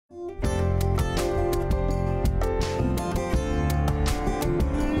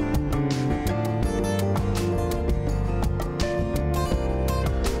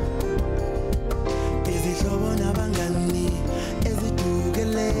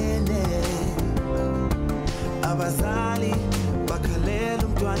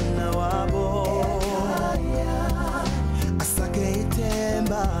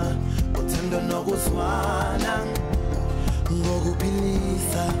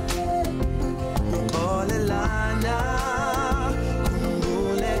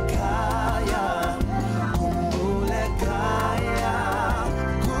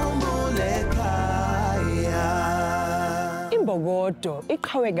Unesto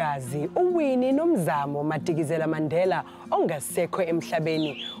iqhawekazi uWinnie noMzamo Madikizela Mandela ongasekho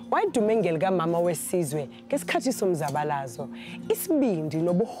emhlabeni wayedume ngelika mama wesizwe ngesikhathi somzabalazo isibindi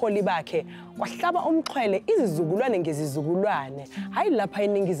nobuholi bakhe kwahlaba umxhwele izizukulwane ngezizukulwane hayi lapha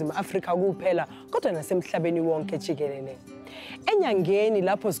eNingizimu Afrika kuphela kodwa nasemhlabeni wonke jikelele. Enyangeni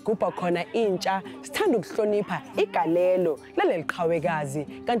lapho sigubha khona intsha sithanda ukuhlonipha igalelo laleli qhawekazi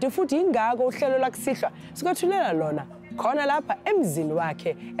kanti futhi ingako uhlelo lakusihlwa sikwethulela lona khona lapha emzini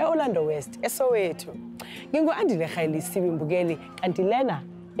wakhe eOrlando West eSoweto. Ngingu-Andile Khayelisiwe Mbukeli kanti lena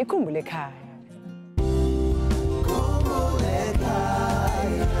ikhumbul'ekhaya.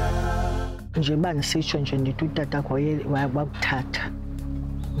 Nje banisitsho nje ndithi utata wakuthatha.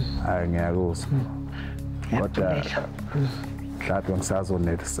 Hayi ngiyakuzwa. Kodwa mhlawumbe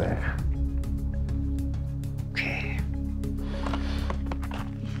ngisazoneliseka. Okay.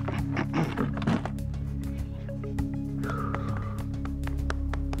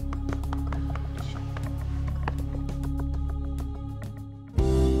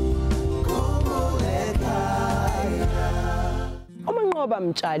 Umanqoba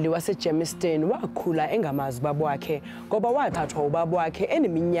Mtshali waseJermiston wakhula engamazi babo wakhe ngoba wathathwa ubaba wakhe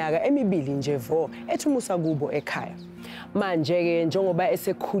eneminyaka emibili nje vo ethumusa kubo ekhaya. Manje ke njengoba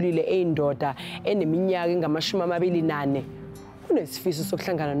esekhulile eindoda eneminyaka engama-28 unesifiso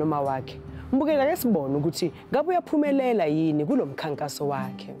sokuhlangana noma wakhe. Mbukela ke sibone ukuthi ngabe uyaphumelela yini kulomkhankaso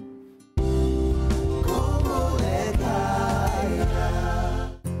wakhe.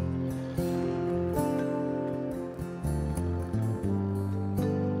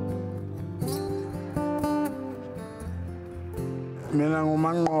 Mina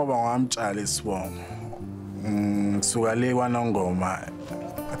ngumanqoba waMtshali Sibongo. Ngisuka le kwaNongoma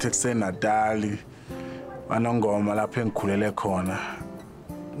athe kuseNatali kwaNongoma lapho engikhulele khona.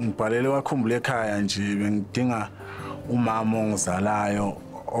 Ngibhalele waKhumbul'ekhaya nje bengidinga umama ongizalayo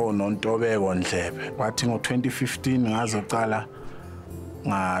onontobeko Ndlebe. Kwathi ngo-2015 ngazocala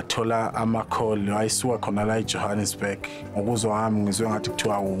ngathola ama-call wayisuka khona la eJohannesburg. Ukuzwa wami ngizwe ngathi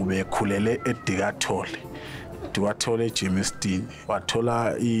kuthiwa ubekhulele eDikathole. Wathole eJermiston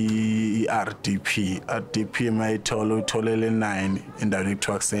wathola i-RDP mayithola utholele 9 endaweni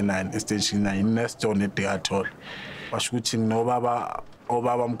ekuthiwa kuse9 estation 9 Nesto neDikathole. Washo ukuthi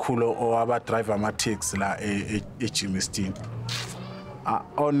obaba mkhulu owaba driver ama-taxi la eJermiston.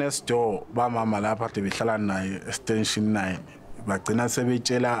 Onesto bamama lapha kade behlala naye estation 9 bagcina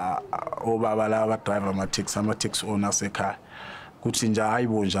sebetshela obaba laba driver ama-taxi owners ekhaya kuthi nje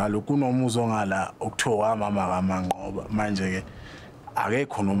hayibo njalo kunomuzo ngala okuthiwa mama kaManqoba. Manje ke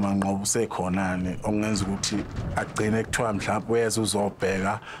akekho noManqoba usekhonane ongenza ukuthi agcine kuthiwa mhlawumbe uyeza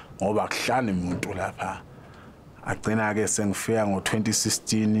uzobheka ngoba kuhlane umuntu lapha. Agcina ke sengifika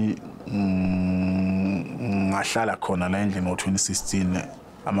ngo-2016 ngahlala khona la endlini ngo-2016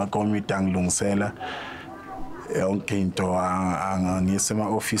 amakomiti angilungisela yonke into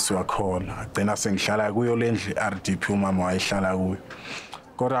angisema-ofisi wakhona. Agcina sengihlala kuyo le ndlu RDP umama wayehlala kuyo.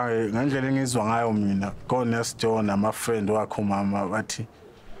 Kodwa ngendlela engizwa ngayo mina koNesto nama-friend wakhe umama bathi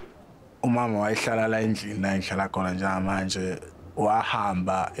umama wayehlala la endlini la engihlala khona njengamanje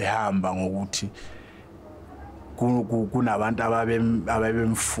ehamba ngokuthi kunabantu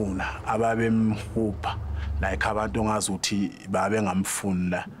ababemfuna ababemhupha like abantu ongazi ukuthi babengamfuni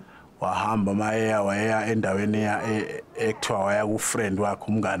la. Wahamba waya endaweni ekuthiwa waya ku-friend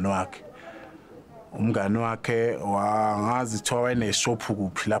wakhe umngani wakhe wangazi kuthiwa wayeneshophu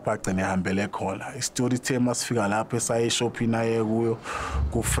kuphi lapho agcine ehambele khona. Istori ithe masifika lapho esaye eshophini aye kuyo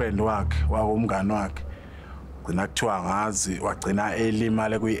ku-friend wakhe umngani wakhe gcina kuthiwa ngazi wagcina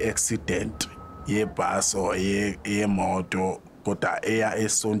elimale kwi-accident yebhasi or yemoto kodwa eya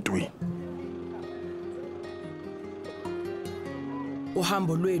esontweni.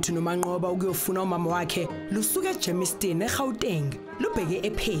 Uhambo lwethu noManqoba ukuyofuna umama wakhe lusuka eJermiston eGauteng lubheke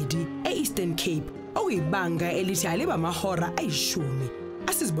ePhedi eEastern Cape okuyibanga elithi aliba amahora ayishumi.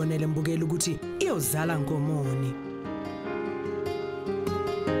 Asizibonele Mbukeli ukuthi iyozala ngomoni.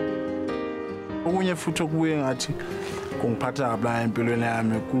 Okunye futhi okubuye ngathi kungiphatha kabi la empilweni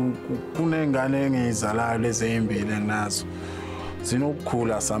yami kunengane engizalayo lezi ezimbili enginazo.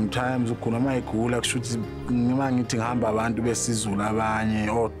 Zinokukhula sometimes ukhula mayigula kusho ukuthi ngima ngithi ngihamba abantu besizulu abanye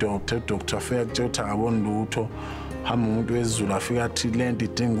Dr. Fair kuthiwa akaboni lutho. Hamba umuntu wesizulu afika athi lento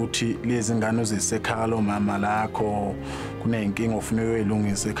idinga ukuthi lezi ngane uzisekhaya lomama lakho kuneyinkinga ofuneka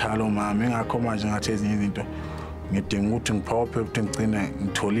uyilungise ekhaya lomama. Ingakho manje ngathi ezinye izinto ngidinga ukuthi ngiphophe ukuthi ngigcine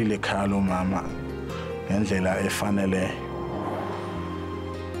ngitholile ekhaya lomama ngendlela efanele.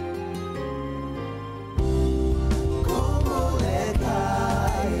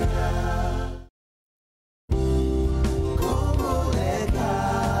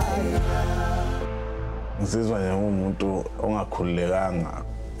 Ngizizwa njengomuntu ongakhululekanga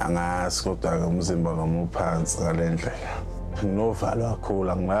angazi kodwa umzimba wami uphansi ngalendlela. Nginovalo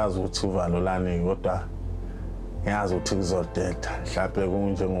kakhulu angiyazi ukuthi uvalo lani kodwa ngiyazi ukuthi kuzodeda mhlawumbe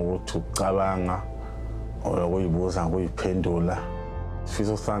kunjengokuthi ukucabanga okuyibuza ngokuyiphendula.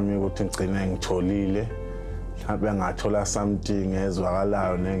 Sifiso sami ukuthi ngigcine ngitholile mhlawumbe ngathola something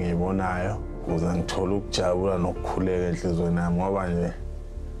ezwakalayo nengiyibonayo ukuze ngithole ukujabula nokukhuleka enhlizweni yami ngoba nje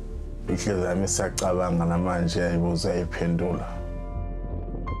inhliziyo yami isacabanga namanje yayibuza iphendula.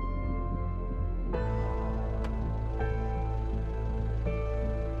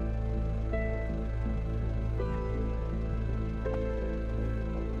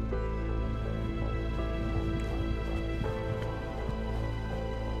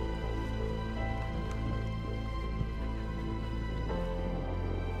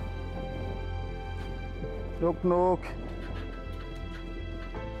 Knock knock.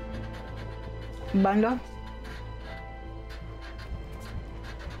 Bando.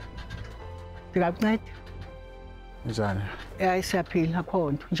 Ndingakunceda. Njani? Siyaphila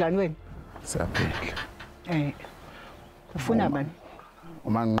khona. Njani wena? Siyaphila. Ufuna bani?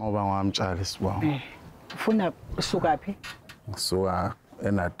 Uma nginqoba ngwamtshali sibonga. Ufuna usuka phi? Ngisuka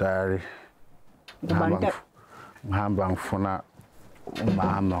eNatali. Ngihamba ngifuna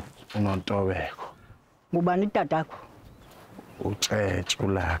umama uNontobeko. Ngubani tatakho? Utshetshe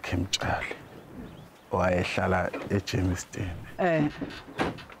ulakhe mtshali. Wayehlala eJemiston.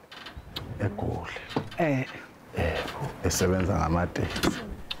 eGoli. Esebenza ngamateksi.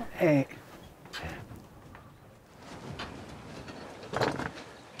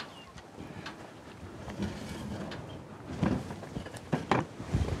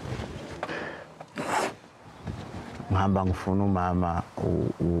 Ngihamba ngifuna umama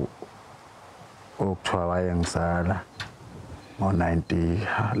okuthiwa wayengizala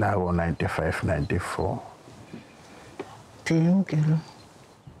ngo-90 lawo 95 94. Ngelo.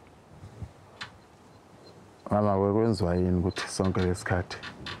 Mama kwekwenziwa yini ukuthi sonke lesikhathi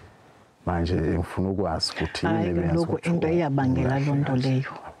manje ngifuna ukwazi ukuthi yini lokho into eyabangela lonto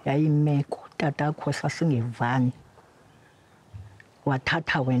leyo yayimeko tatakho sasingevani.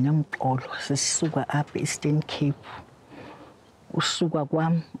 Wathatha wena emqolo sisuka apha eStern Cape. Usuka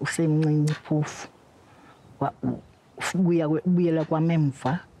kwami usemncinci phofu. Ubuyela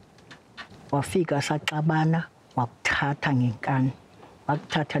kwamemva. Wafika saxabana wakuthatha ngenkani.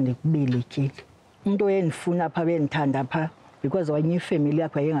 Wakuthatha ndikubelekile. Into enifuna apha benithanda apha because wanye ifamily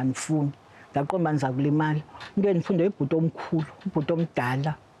yakho ayenganifuni. Ngaqomba nizakulimala. Into enifunda ibhuti omkhulu, ubhuti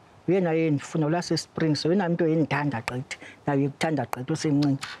omdala. Yena yenifuna lase Springs, wena into enithanda gqithi. Naye ukuthanda gqithi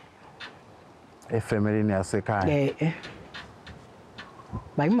usemncinci. Efamily yasekhaya.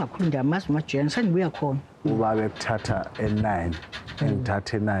 Bayimakhulu ndiyamazi uMajeni sendibuya khona. Ubaba ekuthatha e9,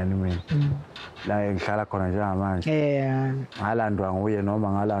 engithatha e9 mina. La ngihlala khona njengamanje. Ngalandwa nguye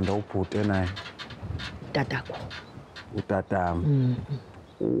noma ngalandwa ubhuti e9. Tatakho. Utatami.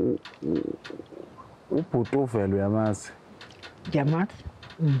 Ubhuti uvelo uyamazi. Ndiyamazi.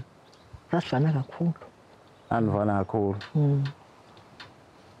 Sasifana kakhulu. Anivana kakhulu.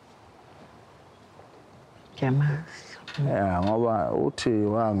 Ndiyamazi. Ngoba uthi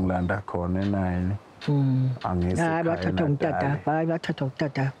wangilanda khona e9. Angisi. Bathatha umtatakho, bathatha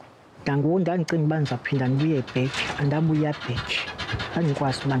utatakho. Dangu ndandicinga uba ndizaphinda ndibuye back, andabuya back.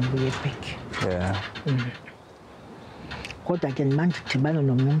 Andikwazi uba ndibuye back. Kodwa ke manje ndidibana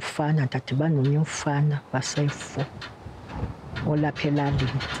nomnye umfana, ndadibana nomnye umfana wase4. Olapha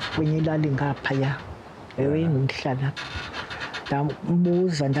elalini, kwenye ilali ngaphaya. Ewe ngumhlala.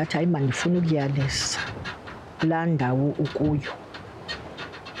 Ndambuza ndathi hayi mandifuna ukuyalisa kulaa ndawo ukuyo.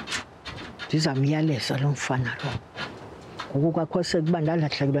 Ndizamyaleza lo mfana lo. Ngoku kakho sekuba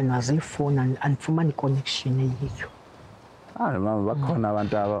ndalahlekelwa nazifoni andifumani iconnection eyiyo. Mama bakhona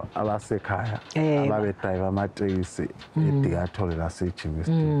abantu abasekhaya ababedrayiva amatekisi eDikathole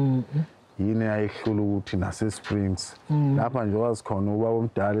laseJemiston. Yini ayihlula ukuthi naseSprings lapha nje wazikhona ubaba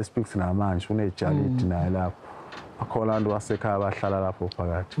omdala eSprings namanje unejalidi naye lapho. Bakhona abantu basekhaya abahlala lapho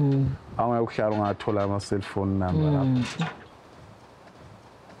phakathi. Angeke ukuhlala ungathola ama-cellphone number lapho.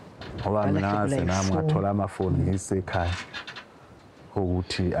 Ngoba mina ngaze nami ngathola amafoni ngisekhaya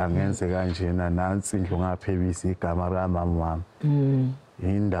ukuthi angenze kanjena nansi indlu ngaphebisa igama lamama wami.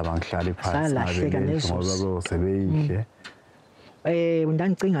 Indaba ngihlala phansi ngabe ngoba besebeyihle.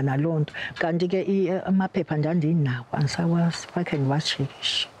 Ndandicinga nalonto kanti ke amaphepha ndandinawo angisawazi fakhe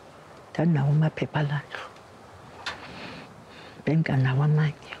ngiwashekishe. Ndandinawo amaphepha lawo. Benganawo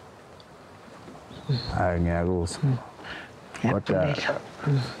amanye. Hayi ngiyakuzwa. Kodwa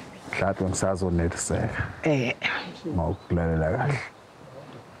mhlawumbe ngisazoneliseka. Ngokulalela kahle.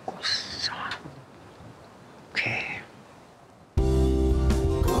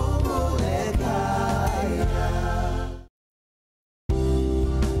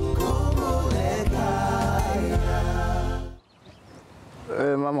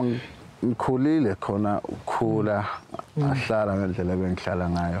 noma ngikhulile khona ukukhula ahlala ngendlela bengihlala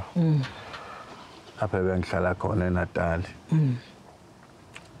ngayo lapha bengihlala khona eNatal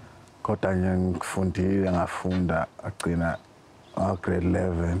kodwa nje ngifundile ngafunda agcina grade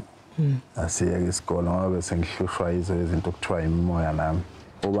 11 asiya isikole ngoba sengihlushwa yizo izinto okuthiwa imimoya nami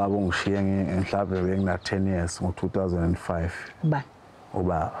ubaba ungishiye mhlawumbe bengina 10 years ngo2005 ba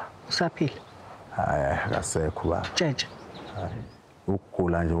ubaba usaphila hayi akasekho baba jeje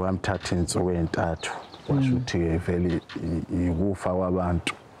ukugula nje kwamthatha insuku ezintathu washo ukuthi vele ikufa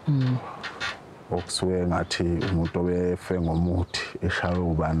kwabantu okusuke ngathi umuntu obefe ngomuthi eshawe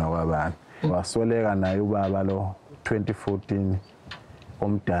ubana kwabani wasweleka naye ubaba lo 2014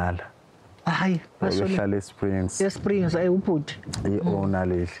 omdala hayi wasehlala eSprings eSprings ayubhuti iowner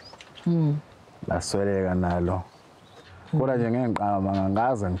leli lasweleka nalo kodwa nje ngenqama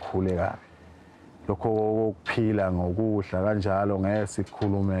ngangaze ngikhule kabi lokho ukuphila ngokudla kanjalo ngeke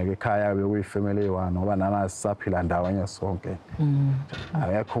sikhulumeke ekhaya bekuyifamily one ngoba nama sisaphila ndawonye sonke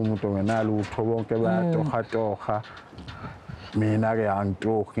akekho umuntu ongenalo utho bonke bayatoha mina ke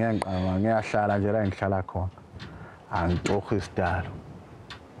angitohi ngenqama ngiyahlala nje la ngihlala khona angitohi isidalo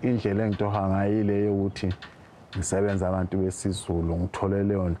indlela engitoha ngayile yokuthi ngisebenza abantu besizulu ngithole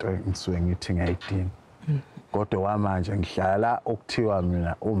leyo nto ngisuke ngithi ngiyayidinga kodwa kwamanje ngihlala okuthiwa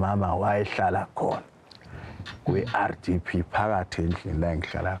mina umama wayehlala khona kwi-RDP phakathi endlini la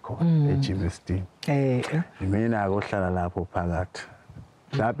ngihlala khona eJimeston mina akohlala lapho phakathi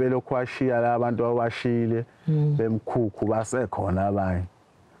lapho lokho washiya la abantu abashile bemkhukhu basekhona abanye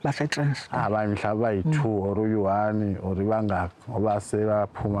basetransfer abanye mhlawumbe bayi2 or uyi1 or bangaki ngoba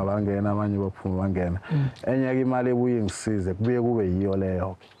sebaphuma bangena abanye baphuma bangena enye ke imali ebuye ingisize kubuye kube yiyo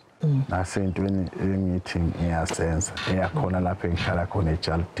leyo nasentweni engithi ngiyasenza eyakhona lapha engihlala khona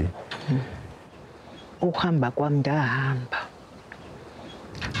eJaldini ukuhamba kwami ndahamba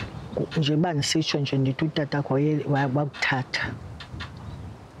nje banisitsho nje ndithi utatakho wakuthatha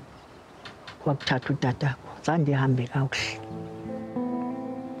utatakho zandihambe kakuhle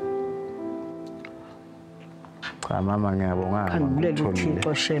cha mama ngiyabonga kangibulela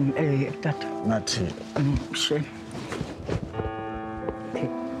uThixo shem tata ngathi shem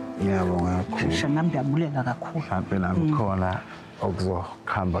ngiyabonga kakhulu shana ngiyabulela kakhulu mhlawumbe nami khona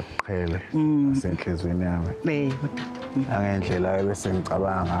okuzokhamba kuqhele senhlizweni yami angendlela ebese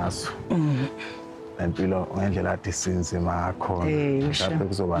ngicabanga ngaso impilo ngendlela athi sinzima ngakhona mhlawumbe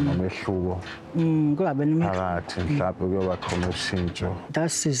kuzoba nomehluko kuyabe nomehluko phakathi mhlawumbe kuyoba khona ushintsho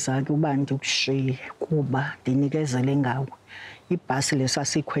ndasiza ke uba ndikushiye kuba ndinikezele ngawe ibhasi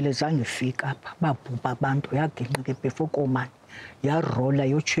lesasikhwele zangifika apha babhubha abantu yaginqika before komani yarola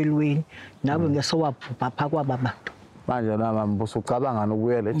yotshelweni nawe ngesowabhubha pha kwaba bantu manje nami mbuso ucabanga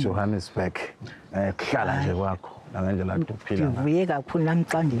ukubuyela eJohannesburg kuhlala nje kwakho ngendlela uphila ngayo ngivuye kakhulu nami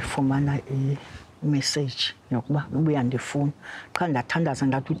xa ndifumana message yokuba ubuya ndifuna qha ndathandaza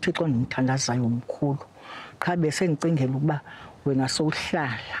ndathi uThixo ndimthandazayo omkhulu qha bese ngicingela ukuba wena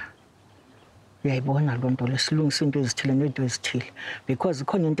sowuhlala uyayibona lonto lesilungisa into ezithile nezinto ezithile because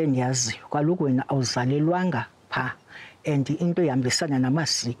ikhona into endiyaziyo kaloku wena awuzalelwanga pha and into ihambisana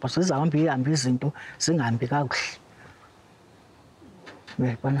namasiko sizahamba izinto zingahambi kakuhle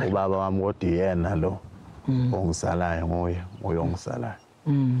uyayibona ubaba wami kodwa yena lo ongisalayo nguye ongisalayo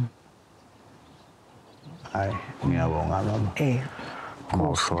hayi ngiyabonga mama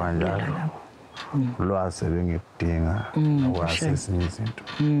kusho kanjalo ulwazi bengidinga ukwazi ezinye izinto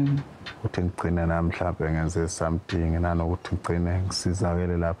ukuthi ngigcine nami mhlawumbe ngenze something nanokuthi ngigcine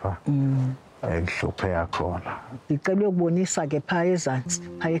ngisizakele lapha engihlupheka khona ngicela ukubonisa ke pha ezantsi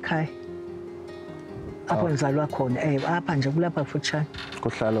pha ekhaya apho ngizalwa khona apha nje kulapha futshane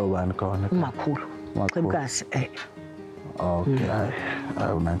kuhlala ubani khona umakhulu xebukazi okay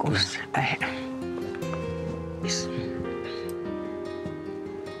hayi unankosi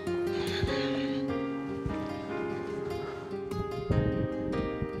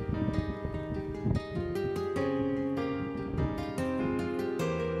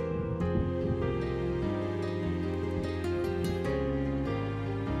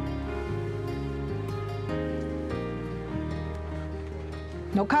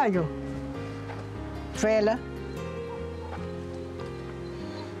Nokhanyo vela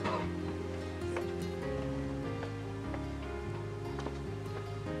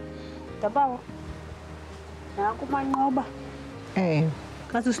Dabawo. Nanku manqoba.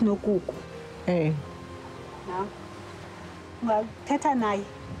 Kasi sinokuku. Na. Ungathetha naye.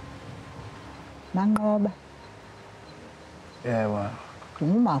 manqoba yebo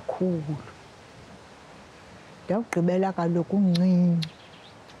ngumakhulu ndawugqibela kaloku uncinci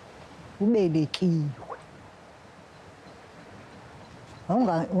ubelekiwe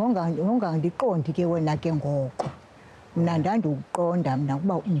Ungandiqondi ke wena ke ngoko. Mna ndandiwuqonda mna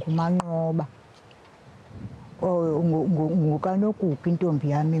ukuba unguManqoba. Ngokanokuku intombi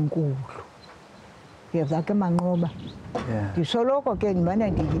yami enkulu. Uyeva ke Manqoba? Ndisoloko ke ndimana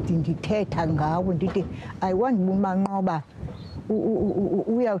ndithetha ngawe ndithi ayiwandi uba uManqoba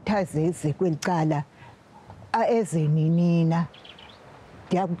uyawuthazeze kweli cala eze nina.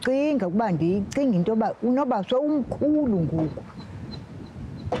 Ndiyakucinga ukuba ndicinga into yoba unoba sowumkhulu ngoku.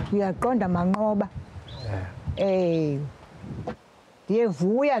 Uyaqonda Manqoba?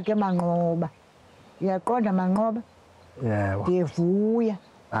 Ndiyevuya ke Manqoba. Uyaqonda Manqoba? Yebo. Ndiyevuya.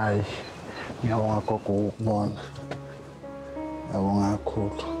 Hayi, ngiyabonga gogo ukubona. Ngiyabonga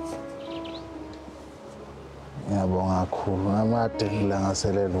kakhulu. Ngiyabonga kakhulu. Ngamade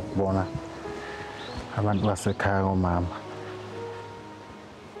ngilangaselela ukubona abantu basekhaya komama.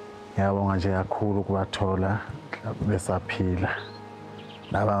 Ngiyabonga nje kakhulu ukubathola besaphila.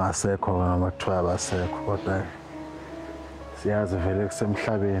 Nabangasekho noma kuthiwa abasekho kodwa siyazi vele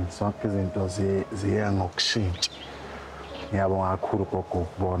kusemhlabeni sonke izinto ziya ngokushintsha. Ngiyabonga kakhulu gogo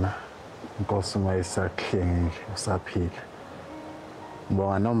ukubona Inkosi mayisakuhlengile usaphila.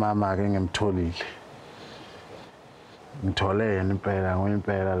 Ngibonga nomama ke ngimtholile. Ngithole yena impela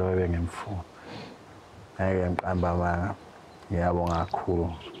ngoyimpela lo bengimfuna. Ngeke ngiqamba manga. Ngiyabonga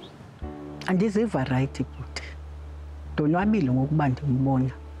kakhulu. Andiziva right kuthi. Ndonwabile ngokuba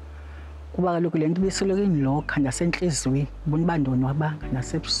ndimbona. Kuba kaloku le nto ibisoloko ingilokha nasenhliziyweni, ubona uba ndonwabanga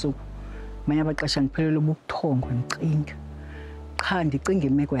nasebusuku. Manye amaxesha ndiphelele ubuthongo ndicinga. Qha ndicinga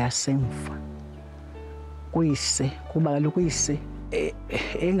imeko yasemva. Kuyise, kuba kaloku uyise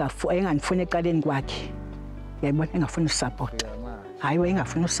engandifuni ecaleni kwakhe. Yayibona engafuni usupport. Hayi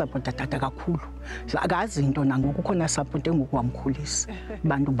engafuni usupport tata kakhulu. Akazi into nangoku khona support engoku wamkhulisa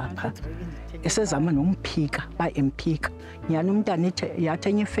abantu bapha. Esezama nomphika ba emphika. Nyana umntana yathi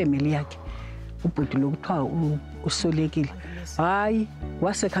enye ifamily yakhe ubhuti lokuthiwa usolekile. Hayi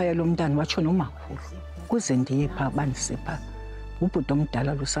wasekhaya lo mntana watsho nomakhulu. Kuze ndiye pha bandisepha. Ubhuti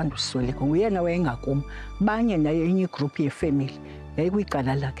omdala lusanda usoleka. Uyena wayengakuma. Banye naye enye group yefamily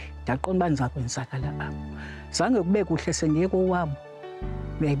yayikuyicala lakhe. Ndaqonda uba ndizakwenzakala apho. Zange kube kuhle sendiye kowabo.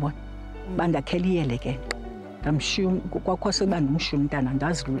 Uyayibona? Bandakhela iyele ke. Ndamshiya kwakho sebandimshiya umntana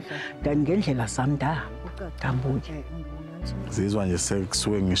ndazi ngendlela zami ndabuya. Zizwa nje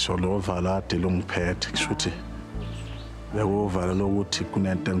sekusuke ngisho lo vala ade longiphethe kushuthi bekuvala lokuthi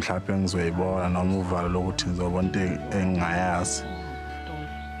kunento mhlawumbe engizoyibona noma uvala lokuthi ngizobona into engingayazi.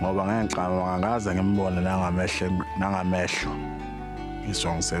 Ngoba ngeke ngiqama ngaze ngimbone nangamehlo.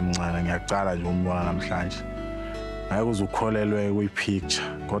 Ngisho ngisemncane ngiyacala nje umbona namhlanje. Ngeke uzukholelwe kwi-picture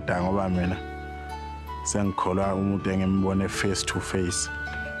kodwa ngoba mina sengikholwa umuntu engimbone face to face.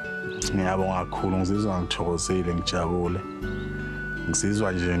 Ngiyabonga kakhulu ngizizwa ngithokozile ngijabule.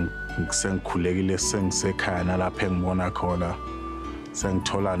 Ngizizwa nje ngisengikhulekile sengisekhaya nalapha engibona khona.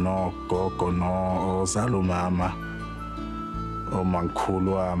 Sengithola nogogo nozala umama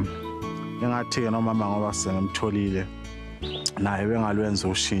omangikhulu wami. Engathi ke nomama ngoba sengimtholile naye bengalwenza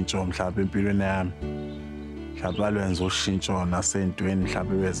ushintsho mhlawumbe empilweni yami. Mhlawumbe alwenza ushintsho nasentweni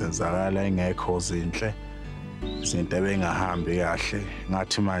mhlawumbe bezenzakala ingekho zinhle. Izinto ebengahambi kahle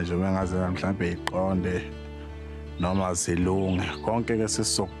ngathi manje bengaze mhlawumbe iqonde noma zilunge konke ke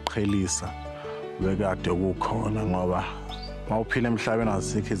sisizokuqhelisa bekade kukhona ngoba mawuphila emhlabeni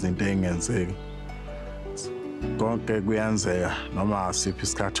asikho izinto ezingenzeki. Konke kuyenzeka noma asiphi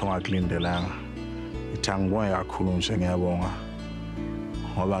isikhathi ongakulindelanga. Ithi angibonge kakhulu nje ngiyabonga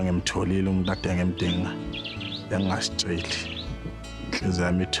ngoba ngimtholile umuntu ade ngimdinga engasitsheli. Inhliziyo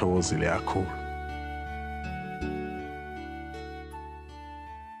yami ithokozile kakhulu.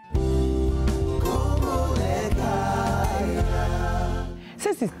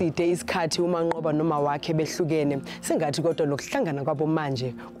 Sesiside isikhathi uManqoba noma wakhe behlukene singathi kodwa lokuhlangana kwabo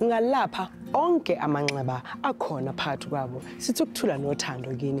manje kungalapha onke amanxeba akhona phakathi kwabo. Sithi ukuthula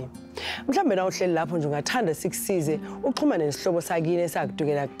nothando kini. Mhlambe na uhleli lapho nje ungathanda sikusize uxhumane nesihlobo sakini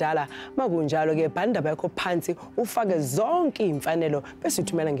esakudukela kudala. Makunjalo ke bhala indaba yakho phansi ufake zonke imfanelo bese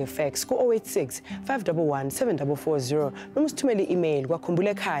uthumela ngefax ku 086 511 7440 noma usithumele i-email kwa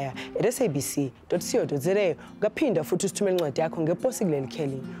khumbul'ekhaya@sabc.co.za. Ungaphinda futhi usithumele incwadi yakho ngeposi kuleli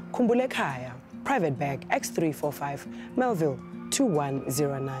kheli. Khumbul'ekhaya, Private Bag X345, Melville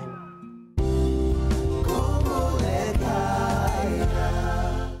 2109.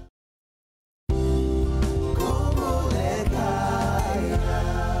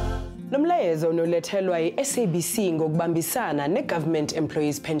 Lo mlayezo unolethelwa yi-SABC ngokubambisana ne-Government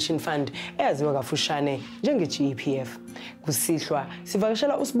Employees Pension Fund eyaziwa kafushane njenge-GEPF. Kusihlwa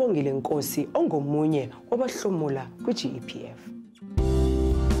sivakashela uSibongile Nkosi ongomunye wabahlomula kwi-GEPF.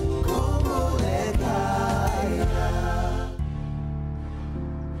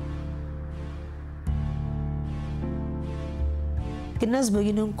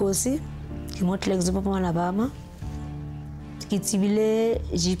 Kinazibogile Nkosi, ngimotlexe papa Alabama. Kitsibile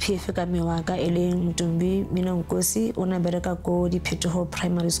GPF ka mewaka ele Ntumbi Mina Nkosi ona bereka ko Diphetogo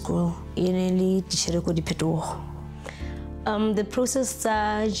Primary School. Yeneli tishire ko Diphetogo. The process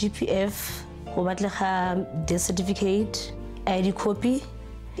tsa GPF go batlega death certificate, ID copy,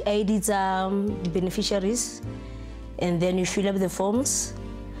 ID tsa the beneficiaries, and then you fill up the forms,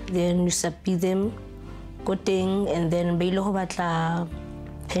 then you submit them, go teng, and then ba ile go batla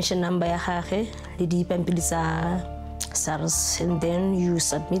pension number ya gage le dipampiri tsa SARS, and then you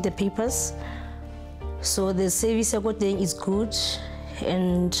submit the papers. So the service go teng is good,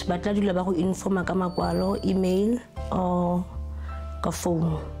 and batla dula ba go informa ka makwalo, email or ka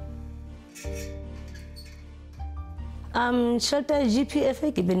phone. Shelter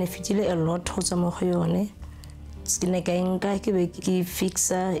GPF ke benefitile a lot ho tsa mo go yone. Ke ka enka ke be ke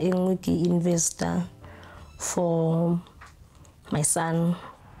fixa engwe ke investor for my son.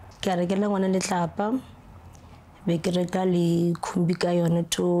 Ke rekela ngwana letlapa be ke reka le khumbi ka yone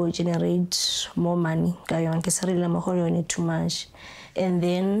to generate more money ka yone ke serela mo go yone too much, and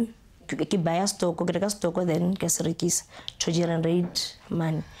then ke buy stock ke reka stock then ke serekisa to generate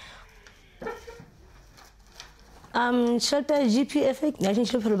money. Shelter GPF I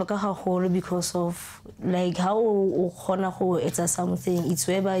think because of like how it's something, it's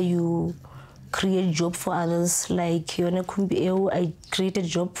whereby you create job for others. Like I created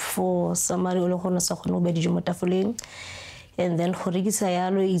job for somebody and then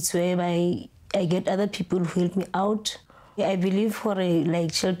it's whereby I get other people who help me out. I believe for a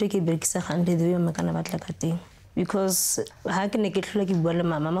like shelter because how can I get like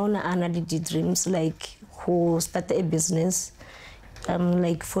mama dreams like who started a business,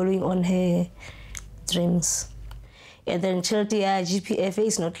 like following on her dreams. And then charity GPF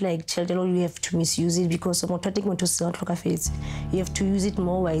is not like charity, you have to misuse it because you have to use it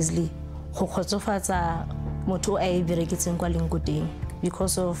more wisely. Because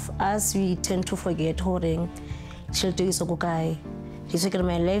of us, we tend to forget how charity is okay.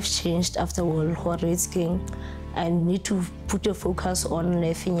 My life changed after World War II. I need to put your focus on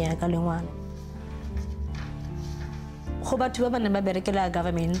life. Go batho ba bana ba berekela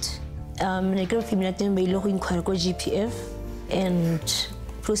government ne ke femina teng ba ile go inquire ko GPF, and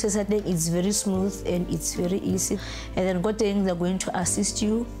process I think it's very smooth and it's very easy, and then go teng they're going to assist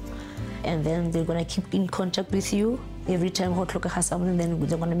you, and then they're going to keep in contact with you every time go tlhoka something, then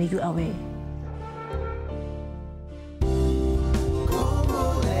they're going to make you aware.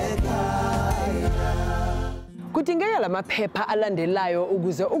 Kudingeka lamaphepha alandelayo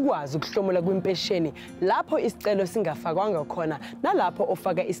ukuze ukwazi ukuhlomula kwimpesheni lapho isicelo singafakwanga khona nalapho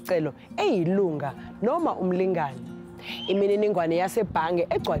ofaka isicelo eyilunga noma umlingani. Imininingwane yasebhange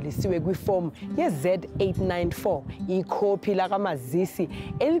egcwalisiwe kwiform ye-Z894 ikhophi lakamazisi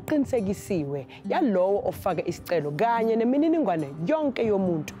eliqinisekisiwe yalowo ofaka isicelo kanye nemininingwane yonke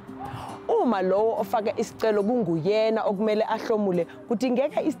yomuntu. Uma lowo ofaka isicelo kunguyena okumele ahlomule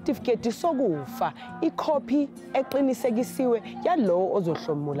kudingeka isitifiketi sokufa, ikhophi eqinisekisiwe yalowo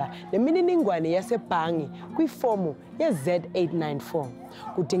ozohlomula nemininingwane yasebhangi kwifomu ye-Z894.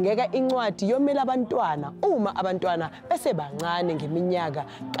 Kudingeka incwadi yomela abantwana uma abantwana besebancane ngeminyaka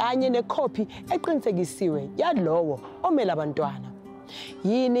kanye nekhophi eqinisekisiwe yalowo omela abantwana.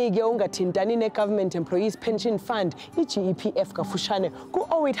 Yini ke ungathintani ne-Government Employees Pension Fund i-GEPF kafushane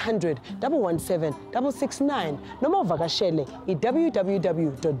ku-0800 117 669 noma uvakashele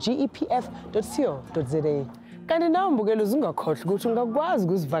i-www.gepf.co.za. Kanti nawe mbukeli uzungakhohlwa ukuthi ungakwazi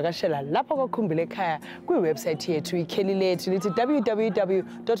ukuzivakashela lapho kwaKhumbul'ekhaya kwiwebsite yethu ikheli lethu lithi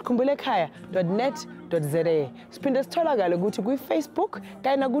www.khumbul'ekhaya.net.za. Siphinde sitholakale ukuthi kwi-Facebook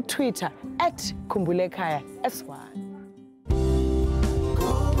kanye naku-Twitter @Khumbul'ekhaya SY.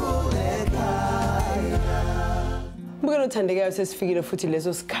 Mbukelo uthandekayo sesifikile futhi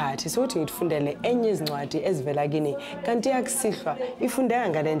leso sikhathi sokuthi ngitfundele enye izincwadi ezivela kini kanti yakusihlwa ifundeka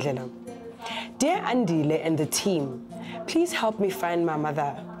ngale ndlela. Dear Andile and the team, please help me find my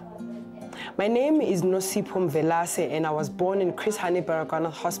mother. My name is Nosipho Mvelase and I was born in Chris Hani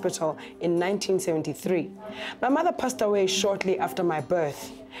Baragwanath Hospital in 1973. My mother passed away shortly after my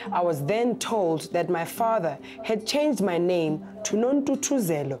birth. I was then told that my father had changed my name to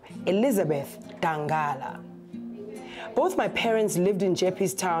Nontutuzelo Elizabeth Dangala. Both my parents lived in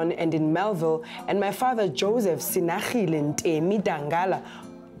Jeppestown and in Melville, and my father Joseph Sinachile Ntemi Dangala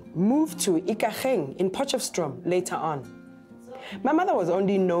moved to Ikageng in Potchefstroom later on. My mother was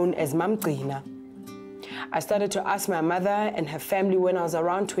only known as Mamgcina. I started to ask my mother and her family when I was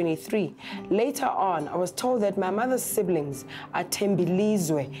around 23. Later on, I was told that my mother's siblings are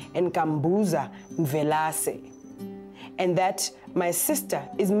Tembilizwe and Kambuza Mvelase, and that My sister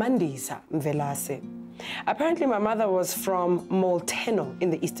is Mandisa Mvelase. Apparently, my mother was from Molteno in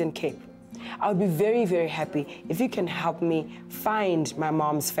the Eastern Cape. I would be very, very happy if you can help me find my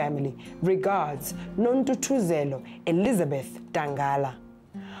mom's family. Regards, Nontutuzelo Elizabeth Dangala.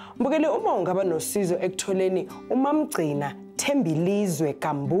 Mbukele uma ungaba nosizo ekutholeni uMamgcina Thembilizwe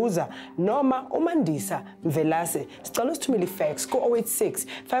Kambuza noma uMandisa Mvelase, sicela usithumele ifax ku-086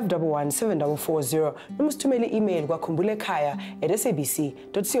 511 7440 noma usithumele i-email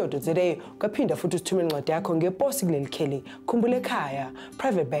kwa.khumbul'ekhaya@sabc.co.za. Ukaphinda futhi usithumele incwadi yakho ngeposi kuleli kheli, Khumbul'ekhaya,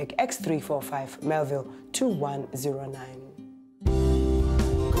 Private Bag X345, Melville 2109.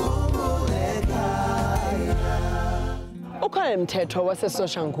 Ukhona Mthetho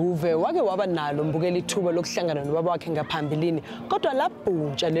waseSoshanguve wake waba nalo Mbukeli ithuba lokuhlangana nobaba wakhe ngaphambilini, kodwa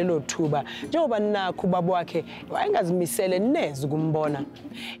labhuntsha lelo thuba njengoba nakho ubaba wakhe wayengazimisele neze ukumbona.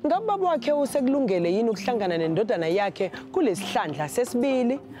 Ngabe ubaba wakhe usekulungele yini ukuhlangana nendodana yakhe kulesihlandla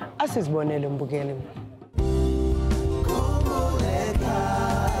sesibili? Asizibonele Mbukeli.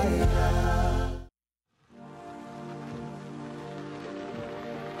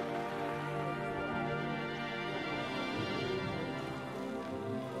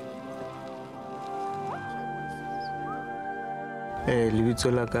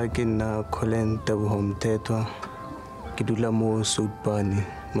 Lebitso la ka ke nna Colin Mthethwa, ke dula mo Soutbane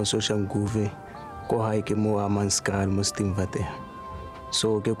mo Soshanguve ko hae ke mo Amanskral mo Stimvate.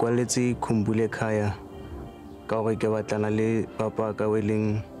 So ke kwaletse Khumbul'ekhaya ka gore ke batlana le papa ka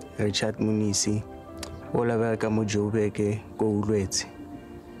weleng Richard Munisi o la bereka mo Joburg ko Ulwetse.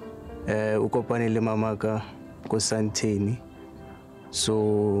 O kopane le mama ka ko Santeni,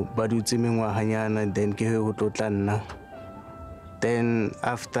 so ba dutse mengwahanyana then ke ho tlotla nna. Then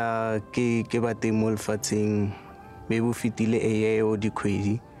after ke bate mo lefatsheng me bo fitile eye o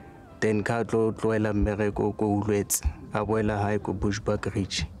dikhwedi, then ka tloela mmereko ko Ulwetse a boela hae ko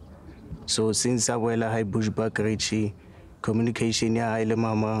Bushbuckridge. So since a boela hae Bushbuckridge, communication ya hae le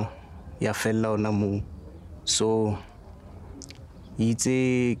mama ya fella ona mo. So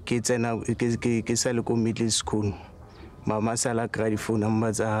itse ke tsena ke sa le ko middle school, mama sala grade phone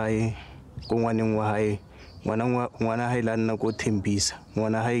number tsa hae ko ngwaneng wa hae. Ngwana hae la nna ko Thembisa,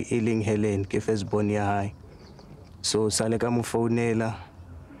 ngwana hae e leng Helen ke firstborn ya hae. So sale ka mo founela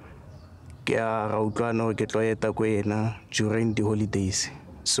ke a ra utlwana gore ke tlo eta ko ena during the holidays.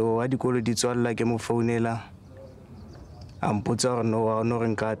 So a dikolo di tswalla ke mo founela a mpotsa gore no wa no re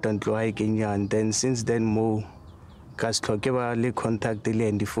nka ta ntlo hae ke nyane. Then since then mo ka se tlhoke ba le contact le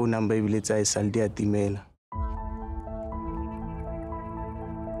and phone number e bile tsa e saldi a timela.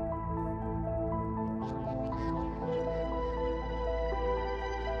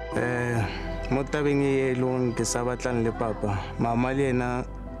 Mo tabeng e long ke sa batlang le papa, mama le ena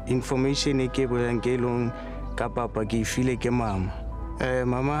information e ke bolang ke long ka papa ke file ke mama.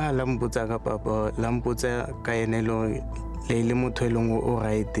 Mama la mpotsa ka papa, la mpotsa ka ene le motho elong o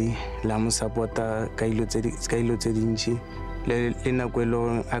right, la mo supporta ka ilo tse dintsi le nako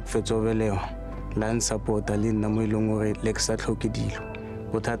elong a kfetso beleo la nsupporta le nna mo elong gore le ke sa tlhoke dilo.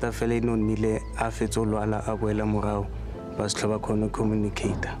 Bothata fela e no nnile a fetso lwala a boela morao ba se tlhoba khona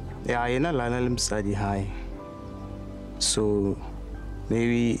communicate. Yeah, yena lana le msadi hae. So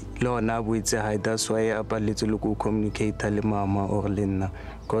maybe lona buitse hae, that's why a paletse le go communicate le mama or le nna,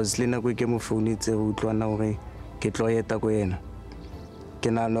 cause le nako ke mo founetse go utlwana gore ke tlo eta ko yena.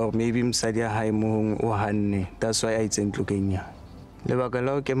 Ke nana or maybe msadi ya hae mo o hanne, that's why a itseng tlokenya. Lebaka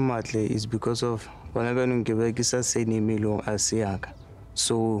la ke mmatle is because of bona banong ke ba ke sa sene melong a seaka.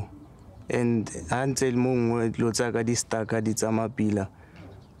 So and until mongwe lo tsa ka di staka di tsama pila,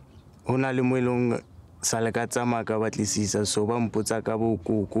 hona le moelong sale ka tsama ka batlisisa, so ba mpotsa ka bo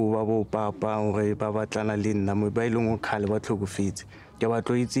koko ba bo papa gore ba batlana le nna mo ba ileng o khale ba tlhokofetse. Ke ba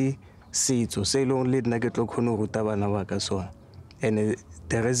tloitse setso se ileng le nna ke tlo khona go ruta bana ba ka sona. And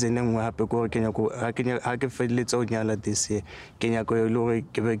the reason engwe hape ko ke nyako ha ke feletse o nyala dise ke nyako e le gore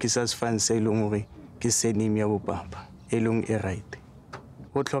ke be ke sa sefane se ileng gore ke senimi ya bo papa elong e right.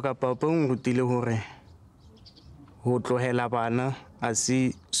 Go tlhoka papa o ngutile gore go tlohela bana a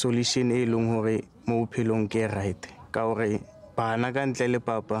si solution e leng gore mo bophelong ke right, ka gore bana ka ntle le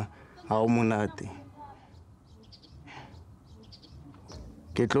papa ha o monate.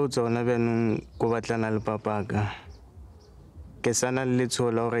 Ke tlo tsona benong go batlana le papa ka ke sana le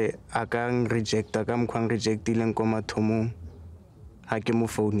tshola gore a ka rejecta ka mkhwang rejectileng ko mathomong ha ke mo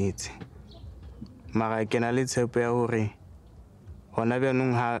founetse, mara ke na le tshepo ya gore hona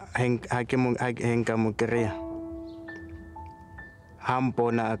benong ha nka mo kreya ha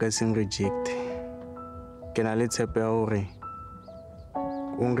mpona a ka seng reject. Ke na le tshepo ya gore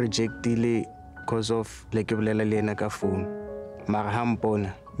o rejectile because of le ke bolela le ena ka phone, mara ha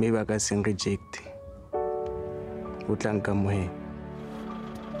mpona maybe a ka seng reject o tla nkamohela.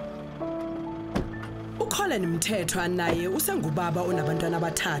 uColin Mthethwa naye usengubaba onabantwana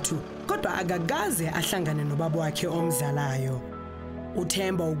abathathu kodwa akakaze ahlangane nobaba wakhe omzalayo.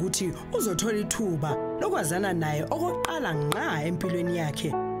 Uthemba ukuthi uzothola ithuba lokwazana naye okokuqala ngqa empilweni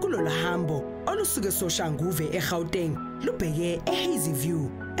yakhe kulolu hambo olusuke Soshanguve eGauteng lubheke eHazy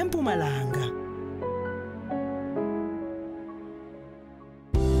View eMpumalanga.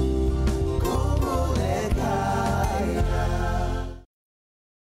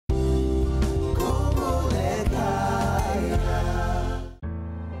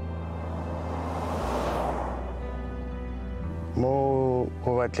 Mo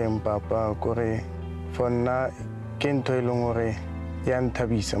go batleng papa gore for nna ke ntho e leng gore ya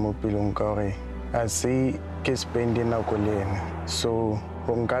nthabisa mo pelong ka gore a se ke spende nako le ena, so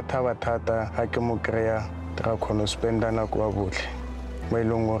go nka thaba thata ga ke mo kry-a ra kgona go spenda nako wa botlhe mo e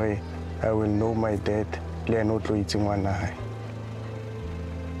leng gore I will know my dad le ena o tlo itse ngwana gae.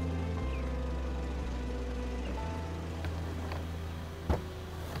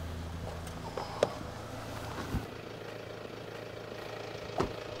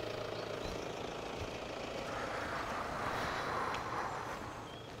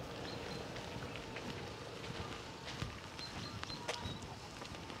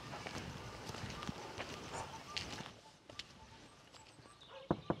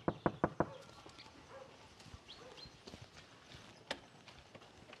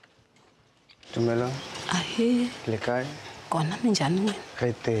 Dumela. Ahe. Le kae? Kona minjani wena?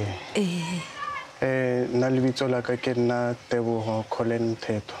 Re teng. Nna lebitso la ka ke nna Tebogo Khumbul'ekhaya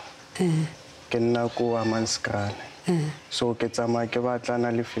Mthethwa. Ke nna ko Amanskrale. So ke tsamaya ke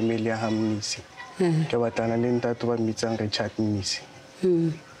batlana le family ya Hamnisi. Ke batlana le ntate ba mmitsang Richard Mnisi.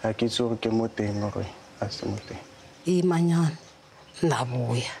 Ha ke itse gore ke mo teng gore a se mo teng. Imanyana.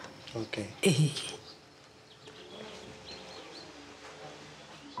 Ndabuya. Okay.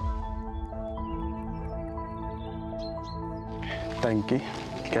 Thank you.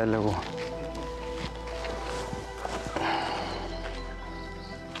 Ke a leboga.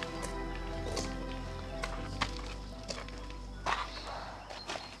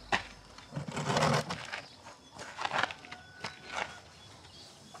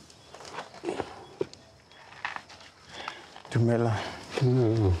 Dumela.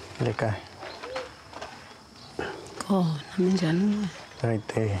 Le kae? Kona minjani wena? Re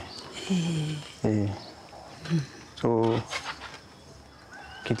teng. So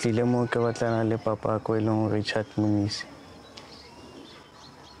ke tlile mo ke batlana le papa ko e leng Richard Mnisi.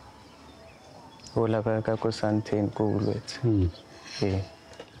 O la ka ko Santeng ko Bulwetse.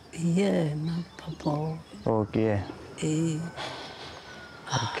 Yena papa. Okay.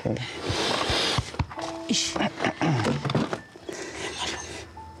 Okay. Ish.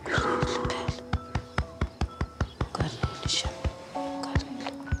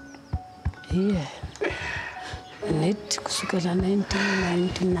 Net kusukela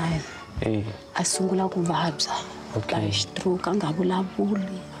 1999 asungula ku vabya ka stroke anga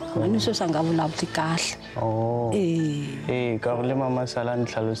vulavuli mani sweswi anga vulavuli kahle. Ka gore le mama sala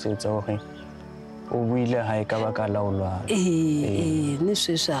ntlhalosetsa gore o buile hae ka baka la o lwala. Ni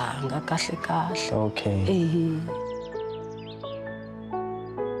sweswi anga kahle kahle. Okay.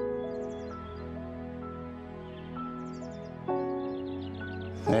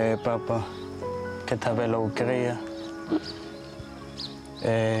 Papa ke thabela o kry-a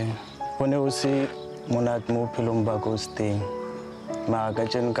go ne o se monate mo bophelong ba ko se teng mara ka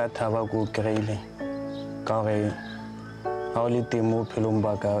jeno ka thaba ko o kry-ile ka gore ga o le teng mo bophelong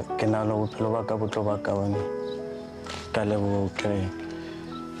ba ka ke na le bophelo ba ka botlo ba ka one ka leboga o kry-a.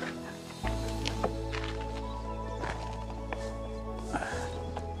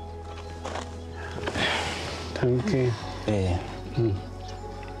 Thank you.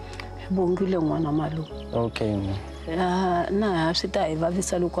 Bongile ngwana malo. Okay. Na swi ta hi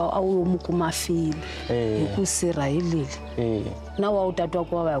vavisa loko a wu mu kuma file hi ku sirha hi leli na wa u tatwa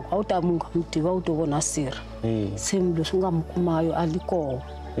ku va a wu ta munga mutiva u to vona sirha same leswi nga mu kumayo a li koho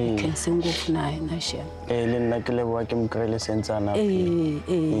khense ngopfu na hina xena le nna ke leboga ke mo kry-ile sentsana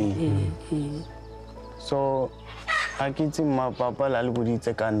so ga ke itse mmapapa la le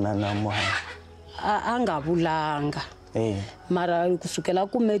boditse ka nna na mo a nga vulanga mara kusukela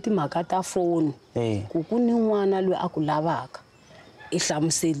kume timhaka ta foni ku ku ni n'wana loyi a ku lavaka i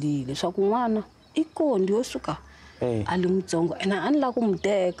hlamuselile swa ku n'wana i kondi yo suka a li mutsongo ena a ni la ku mu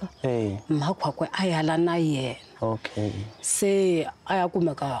teka mhakwakwe a yala na yena. Okay. Se a ya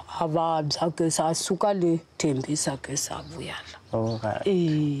kumeka a vabya ke sa suka le Thembisa ke sa vuyala.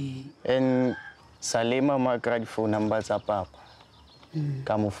 And Salima ma kry phone number tsa papa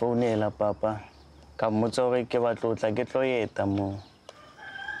ka mo founela papa ka mmotsa gore ke batla o tla ke tlo eta mo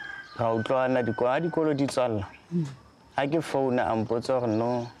ra utlwana dikolo di tswalla ha ke founa a mpotsa gore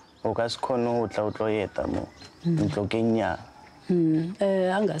no o ka se khone o tla o tlo eta mo ntlo ke nya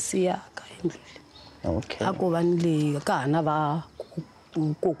angasiya ka endlule okay ako banile kana ba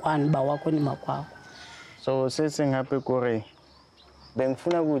kokwani ba wakho ni makwakho so sesingape kore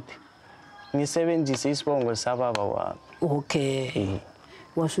bengifuna ukuthi ngisebenzise isibongo sababa wami okay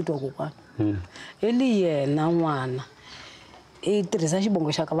wasutwa kokwani eli yena n'wana i tirhisa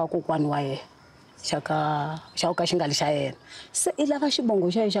xibongo xa ka vakokwani wa yena xa ka xi nga li xa yena se i lava xibongo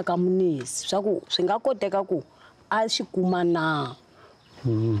xa yena xa ka munisi swa ku swi nga koteka ku a xi kuma na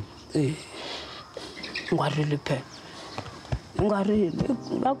u nga rili phela u nga rili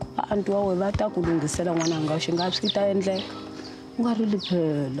va ku anti wa wena va ta ku lunghisela n'wananga xi nga swi ta endleka u nga rili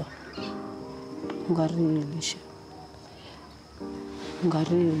phela u nga rili xe u nga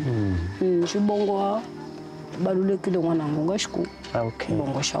rili xibongo balulekile n'wananga u nga xi kuma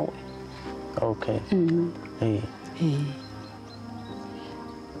xibongo xa wena okay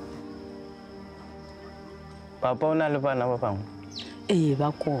papa o na le bana ba bangwe ba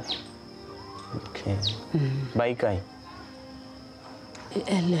kona okay ba ikae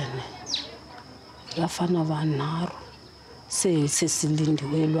elene vafana vanharhu se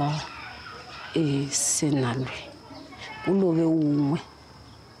silindiwelwa senalweni ku love un'we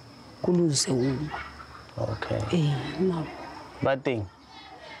ku luze un'we okay na ba teng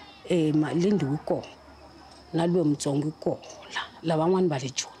malindiwe kona na lwe mutsongo kona lavan'wana va le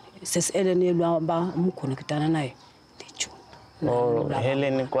joni sesi elene yelwa va mukhonekitana na ye le joni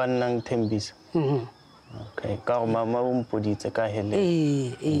helene kwa nna ngithembisa okay ka go mama o mpoditse ka helene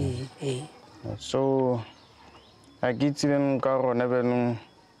so a ke tsebeng ka rona benong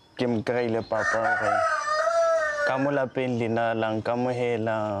ke mkreile papa gore ka mo lapeng lena la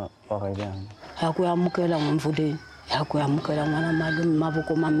nkamohela gore bjang ya ku amukela n'wamfuleni ya ku amukela n'wana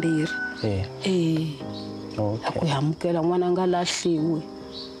mavoko mambirhi ya ku amukela n'wana nga lahliwi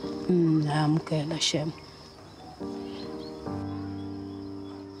ya amukela shema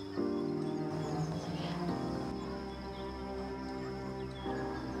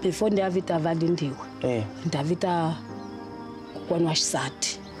before ndi ya vita valindiwe ndi ta vita kokwani wa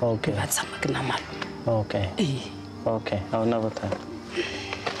xisati okay va tshamaka na malume okay okay a wu na vuthata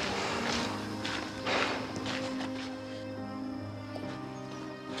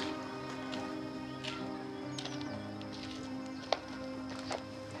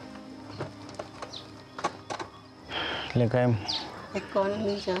le kae ekona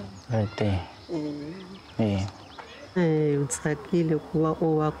njhani rete u tsakile ku va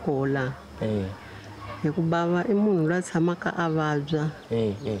u va kola hikuva bava i munhu loyi a tshamaka a vabya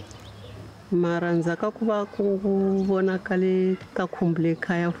mara ndzhaka ku va ku vonakale ka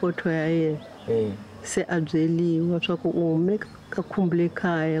Khumbul'ekhaya foto ya yena se a byeliwa swa ku u hume ka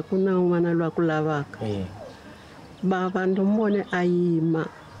Khumbul'ekhaya ku na n'wana loyi a ku lavaka bava ndomone a yima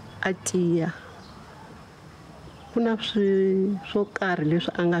a tiya ku na swo karhi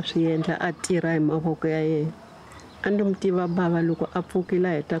leswi a nga swi endla a tirha hi mavoko ya yena a ndi mu tiva bava loko a pfukile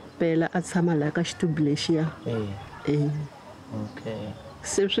a heta ku pela a tshama laha ka xitubu lexiya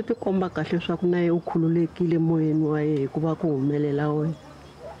se swi ti komba kahle swa ku na ye u khululekile moyeni wa yena hikuva ku humelela wena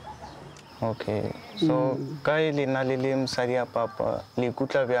okay so ka e lena le le mosadi ya papa le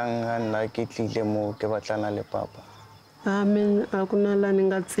ikutlwa bjang ga nna ke tlile mo ke batlana le papa amen a ku na laha ni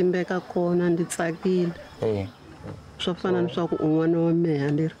nga tsimbeka kona ndi tsakile swo fana ni swa ku un'wana wa meha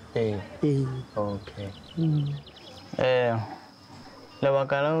leri okay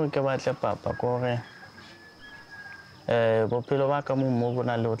lebaka la gore ke batle papa kore bophelo ba ka mo bo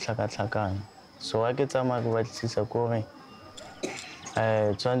na le go tlhakatlhakana so wa ke tsamaya ke batlisisa kore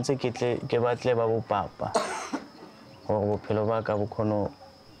tshwanetse ke batle ba bo papa gore bophelo ba ka bo kgone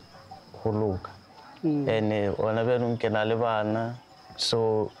go loka and-e ona bjanong ke na le bana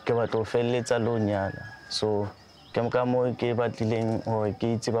so ke batla go feleletsa le o nyala so ke ka mo ke batlileng gore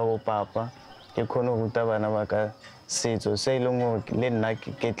ke itse ba bo papa ke kgone go ruta bana ba ka setso se e leng gore le nna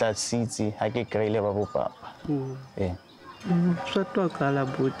ke tla se itse ga ke kry-ile ba bo papa swa twakala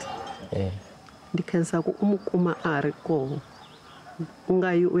buti ndi khensa ku u mu kuma a ri kona u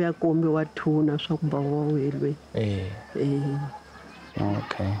nga yi u ya kombiwa thuna swa ku bava wa welwe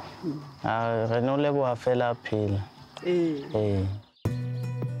okay re no leboga fela a phela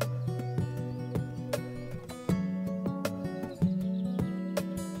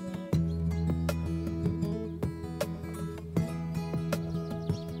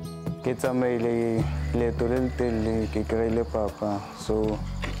ke tsamaile leeto le le telele ke kry-ile papa so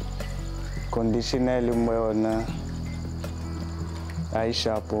condition e leng mo yona hayi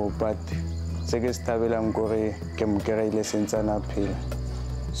shapo but seke sithabela ngore ke mkereile sentsana phela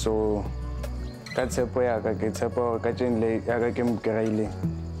so ka tshepo ya ka ke tshepa ka tsenle ya ka ke mkereile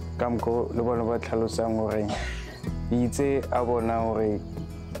ka mko le bona ba tlhalosang gore itse a bona gore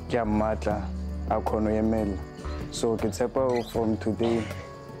ke a matla a khono yemela so ke tshepa from today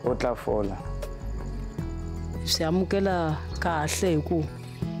o tla fola siyamukela kahle ku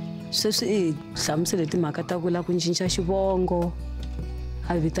sweswi hlamusele timhaka ta ku la ku cinca xivongo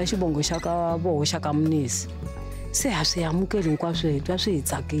a vita xivongo xa ka voho xa ka Munisi se ha swi amukeli hinkwaswo hi twa swi hi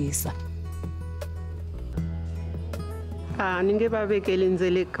tsakisa ni nge va vekeli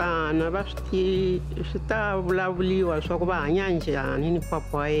ndzelekana va swi ta vulavuliwa swa ku va hanya njhani ni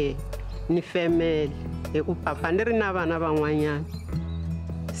papa wa yena ni family hi ku papa ni ri na vana van'wanyana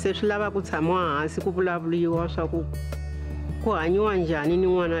se swi lava ku tshamiwa hansi ku vulavuliwa swa ku hanyiwa njhani ni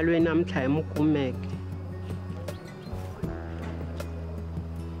n'wana loyi namuntlha hi mu kumeke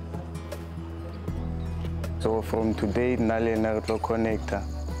so from today nna le ena re tlo connecta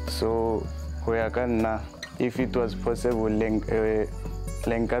so go ya ka nna if it was possible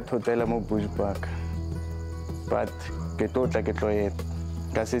le nka thotela mo Bushbuck but ke totla ke tlo eta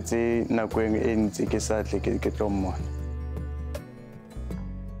ka setse nako e ntse ke sa tle ke tlo mmona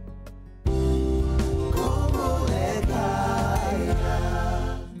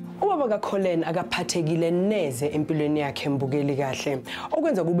Colin akaphathekile neze empilweni yakhe mbukeli kahle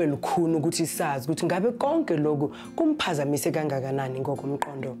okwenza kube lukhuni ukuthi sazi ukuthi ngabe konke lokhu kumphazamise kangakanani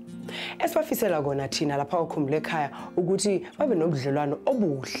ngokomqondo esibafisela kona thina lapha eKhumbul'ekhaya ukuthi babe nobudlelwano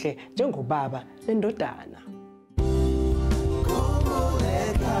obuhle njengobaba nendodana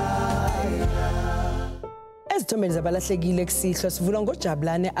Ezithombeni zabalahlekile kusihlo sivula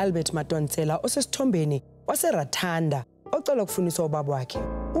ngoJabulane Albert Madonsela osesithombeni waseRathanda ocela ukufuniswa ubaba wakhe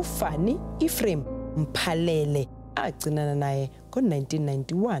uFani Ephraim Mphalele agcinana naye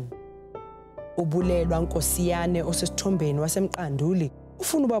ngo1991 ubulelwa Nkosiyane osesithombeni wasemqanduli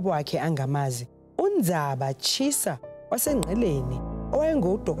ufuna ubaba wakhe angamazi uNdzaba Chisa wasengqeleni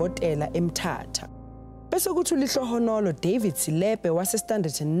owayengudokotela eMthatha bese kuthi ulihlohonolo David Silepe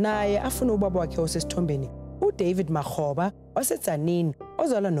wasestandard naye afuna ubaba wakhe osesithombeni uDavid Makhoba waseTzanini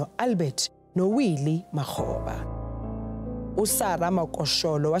ozalwa noAlbert noWilly Makhoba uSara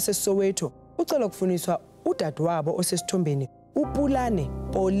Makosholo waseSoweto ucela ukufuniswa udadewabo osesithombeni uPulane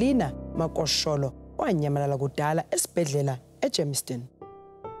Paulina Makosholo wanyamalala kudala esibhedlela eJemiston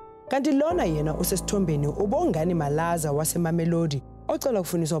kanti lona yena osesithombeni uBongani Malaza wasemamelodi ocela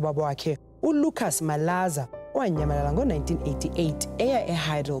ukufuniswa ubaba wakhe uLucas Malaza wanyamalala ngo1988 eya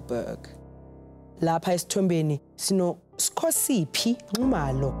eHeidelberg lapha esithombeni sino Sikhosiphi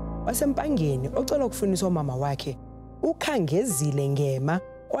Nxumalo wasempangeni ocela ukufuniswa umama wakhe uKhangezile Ngema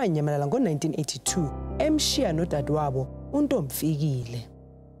wanyamalala ngo1982 emshiya nodadewabo uNtomfikile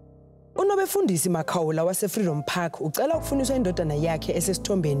Unobefundisi Makhawula waseFreedom Park ucela ukufuniswa indodana yakhe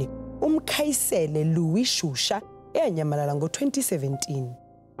esesithombeni uMkhayisele Louis Shusha eyanyamalala ngo2017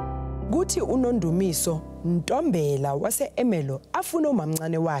 kuthi uNondumiso Ntombela waseEmelo afuna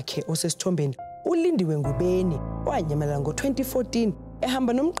umamncane wakhe osesithombeni uLindiwe Ngubeni wanyamalala ngo2014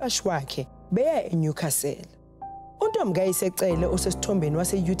 ehamba nomqashi wakhe beya eNewcastle uNtomga isecele osesithombeni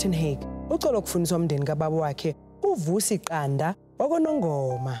waseUtenhage ucela ukufuniswa umndeni kababa wakhe uVusi Qanda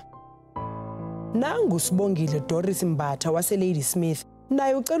wakonongoma nangu Sibongile Doris Mbatha waseLady Smith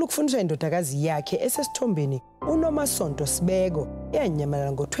naye ucela ukufuniswa indodakazi yakhe esesithombeni uNomasonto Sibeko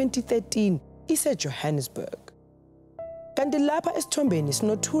eyanyamalala ngo2013 iseJohannesburg kanti lapha esithombeni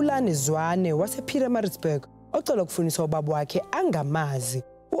sinothulane Zwane wasePietermaritzburg ocela ukufuniswa ubaba wakhe angamazi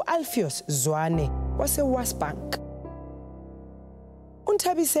uAlpheus Zwane waseWestbank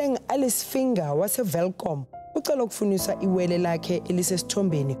uNthabiseng Alice Finger waseVelcom ucela ukufuniswa iwele lakhe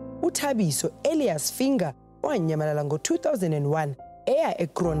elisesithombeni uThabiso Elias Finger wanyamalala ngo2001 eya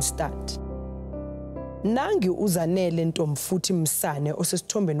eKronstadt nangi uzanele Ntomfuthi Msane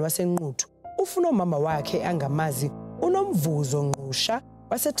osesithombeni wasenquthu ufuna umama wakhe angamazi uNomvuzo Nqusha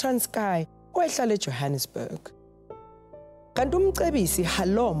waseTranskei oehlala eJohannesburg kanti umcebisi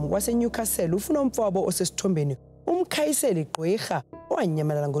Halom waseNewcastle ufuna umfowabo osesithombeni uMkhayiseli Gqwirha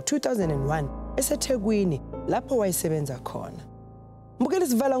wanyamalala ngo2001 eseThekwini lapho wayesebenza khona mbukeli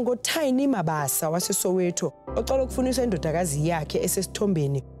sivala ngoTiny Mabasa waseSoweto ocela ukufuniswa indodakazi yakhe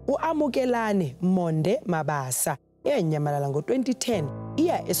esesithombeni uAmukelane Monde Mabasa eyanyamalala ngo2010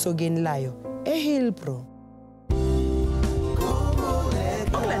 iya esokeni layo eHillbrow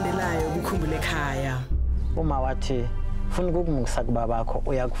okulandelayo kuKhumbul'ekhaya uma wathi ufuna ukungisa kubabakho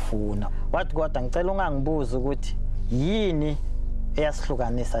uyakufuna wathi kodwa ngicela ungangibuza ukuthi yini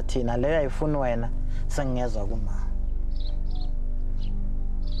eyasihlukanisa thina leyo ayifuni wena sengiyezwa kuma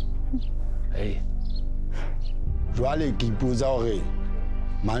Hey. Jwale ke ipotsa hore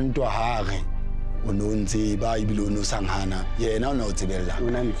manto ha re o no ntse ba ibile o no sanghana yena o ne o tsebella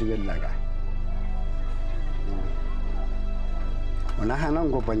ona ntsebella ka ona hana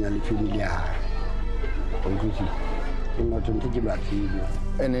ngopanya le family ya ha o ntse ke motho ntse ke ba tsebile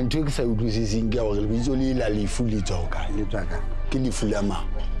ene ntwe ke sa utlwisising ke hore le bitso le la lefu le tswa ka le tswa ka ke lefu la ma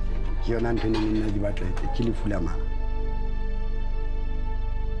ke yona ntwe nne di batletse ke lefu la ma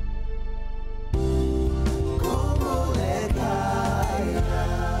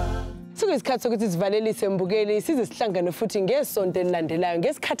Isikhathi sokuthi sivalelise mbukeli size sihlangane futhi ngesonto elilandelayo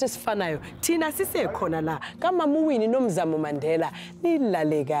ngesikhathi esifanayo thina sisekhona la kaMama uWinnie noMzamo Mandela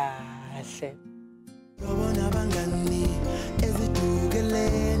nilale kahle Yobona abangani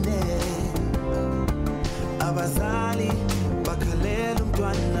ezidukelene abazali bakhalela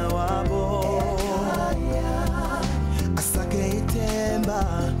umntwana wabo asake ithemba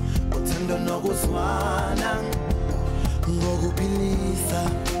uthando nokuzwana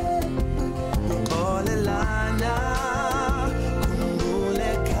ngokuphilisa